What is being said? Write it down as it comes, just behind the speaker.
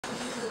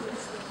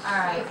All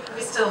right,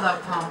 we still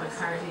love Paul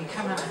McCartney.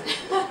 Come on.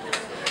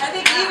 I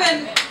think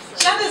even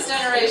Jenna's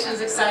generation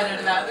is excited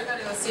about it. They're going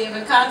to go see him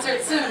in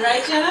concert soon,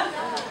 right, Jenna?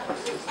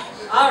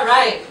 All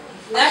right.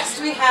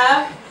 Next we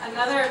have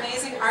another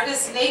amazing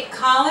artist, Nate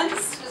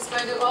Collins, who's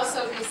going to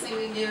also be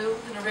singing you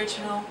an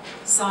original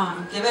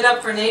song. Give it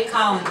up for Nate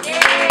Collins.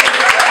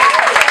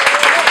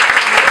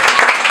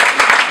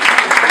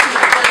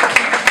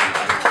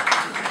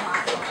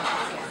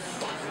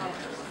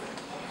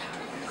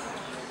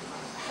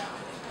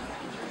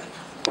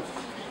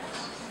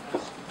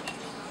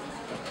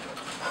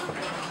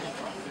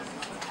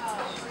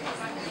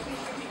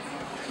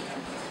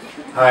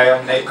 Hi,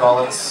 I'm Nate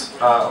Collins.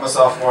 I'm a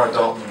sophomore at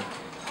Dalton,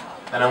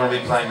 and I'm going to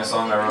be playing a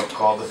song I wrote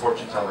called The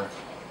Fortune Teller.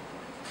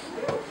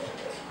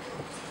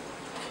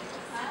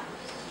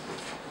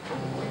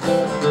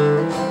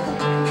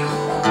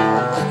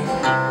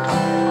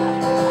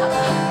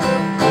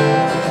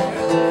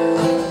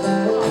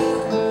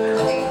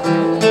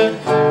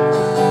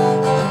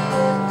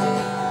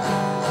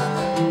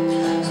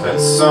 Spent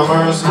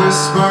summers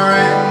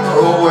whispering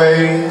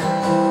away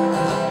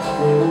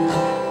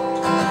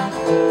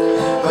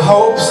the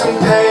hopes and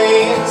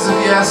pains of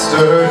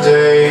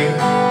yesterday.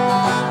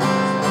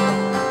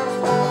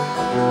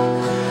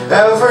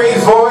 Every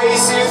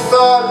voice you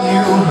thought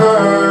you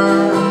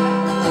heard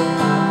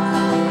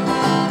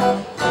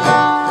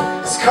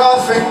is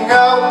coughing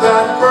out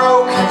that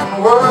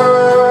broken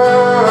word.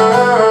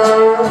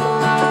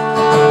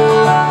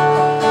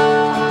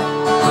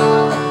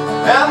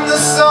 And the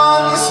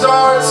sun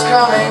starts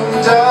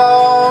coming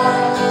down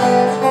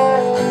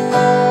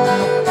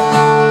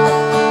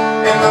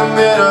in the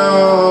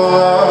middle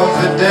of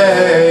the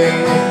day.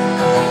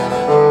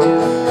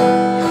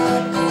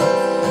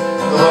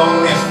 The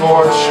lonely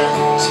fortune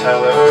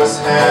teller's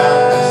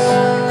hands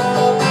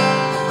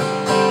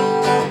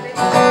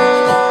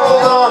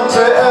hold on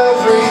to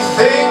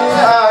everything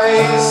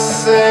I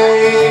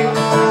say.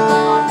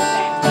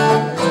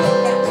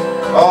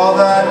 All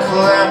that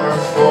glamour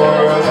for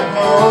the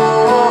moon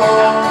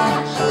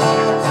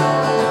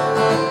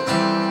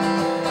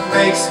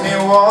makes me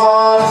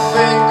want to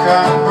think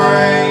I'm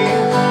brave.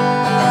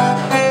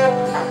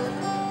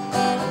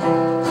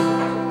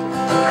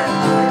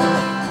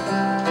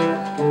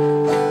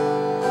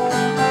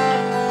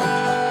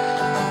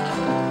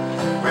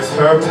 With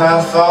her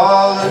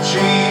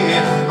pathology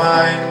in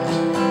mind,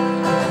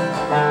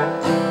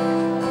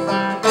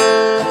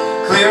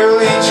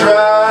 clearly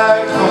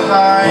dragged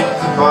behind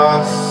the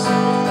bus,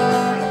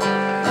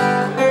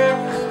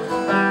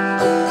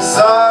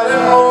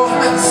 sudden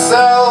movement,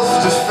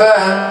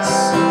 self-defense.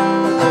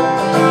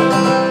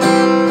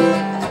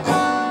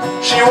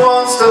 She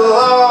wants to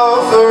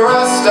love the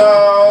rest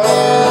of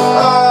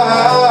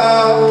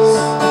us,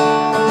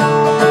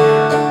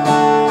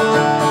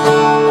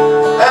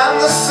 and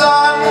the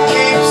sun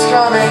keeps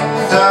coming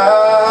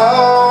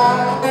down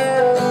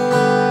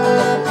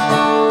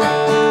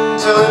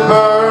till it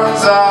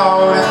burns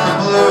out in the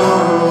blue.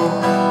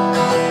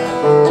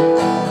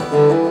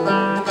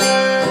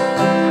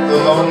 The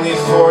lonely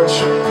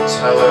fortune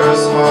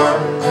teller's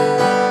heart,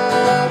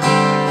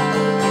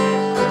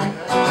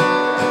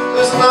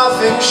 there's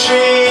nothing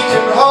she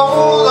can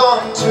hold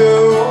on to.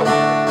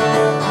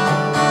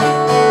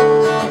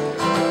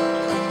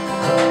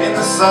 In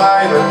the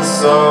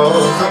silence of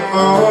the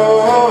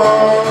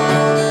moon,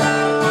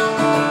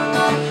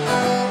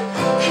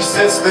 she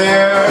sits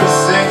there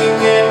singing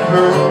in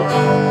her room.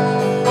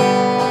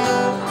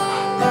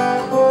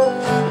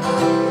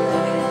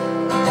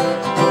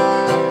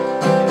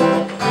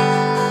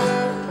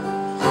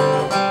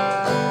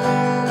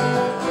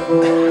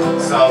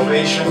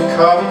 Salvation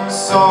comes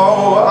so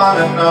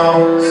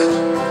unannounced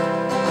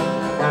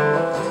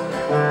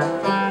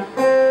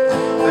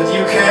that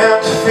you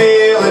can't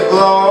feel it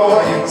glow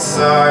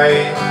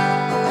inside.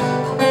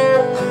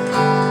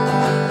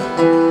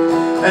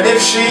 And if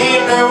she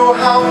knew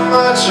how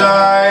much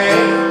I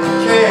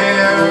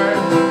cared,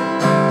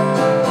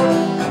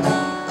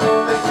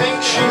 I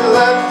think she'd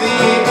let the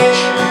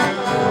issue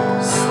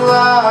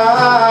slide.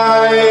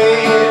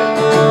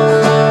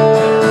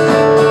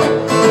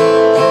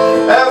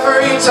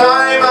 Every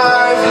time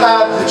I've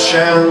had the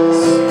chance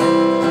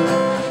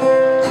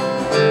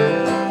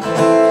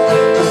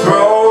to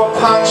throw a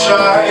punch,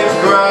 I've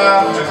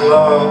grabbed a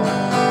glove.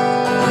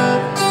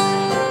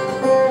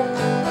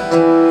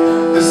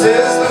 This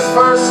is the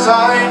first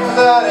time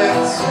that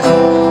it's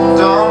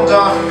dawned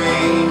on me.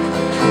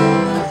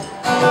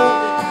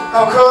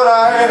 How could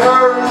I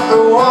hurt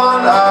the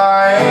one I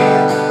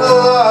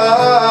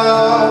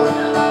love?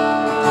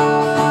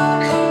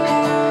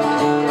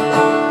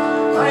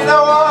 I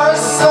know our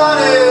sun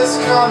is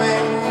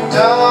coming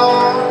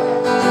down,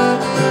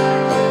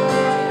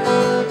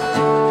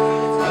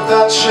 but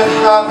that shit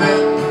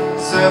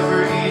happens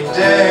every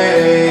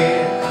day.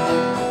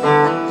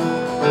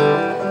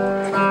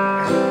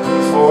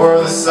 For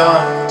the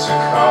sun to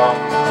come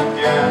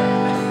again,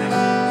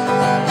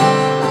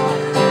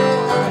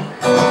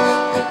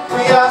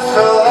 we have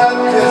to let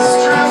this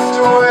drift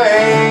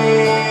away.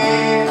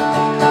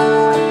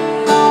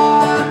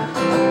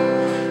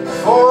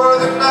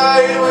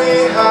 tonight we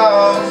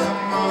have the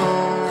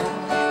moon.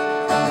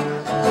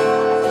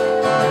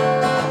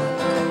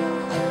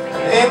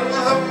 In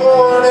the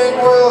morning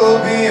we'll